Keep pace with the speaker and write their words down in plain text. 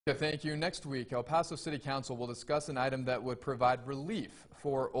Thank you. Next week, El Paso City Council will discuss an item that would provide relief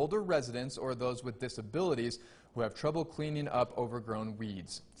for older residents or those with disabilities who have trouble cleaning up overgrown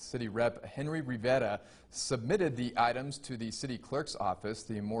weeds. City Rep. Henry Rivera submitted the items to the city clerk's office.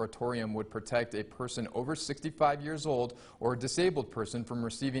 The moratorium would protect a person over 65 years old or a disabled person from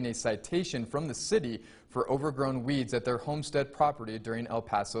receiving a citation from the city for overgrown weeds at their homestead property during El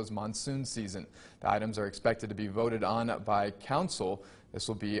Paso's monsoon season. The items are expected to be voted on by council. This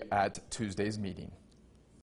will be at Tuesday's meeting.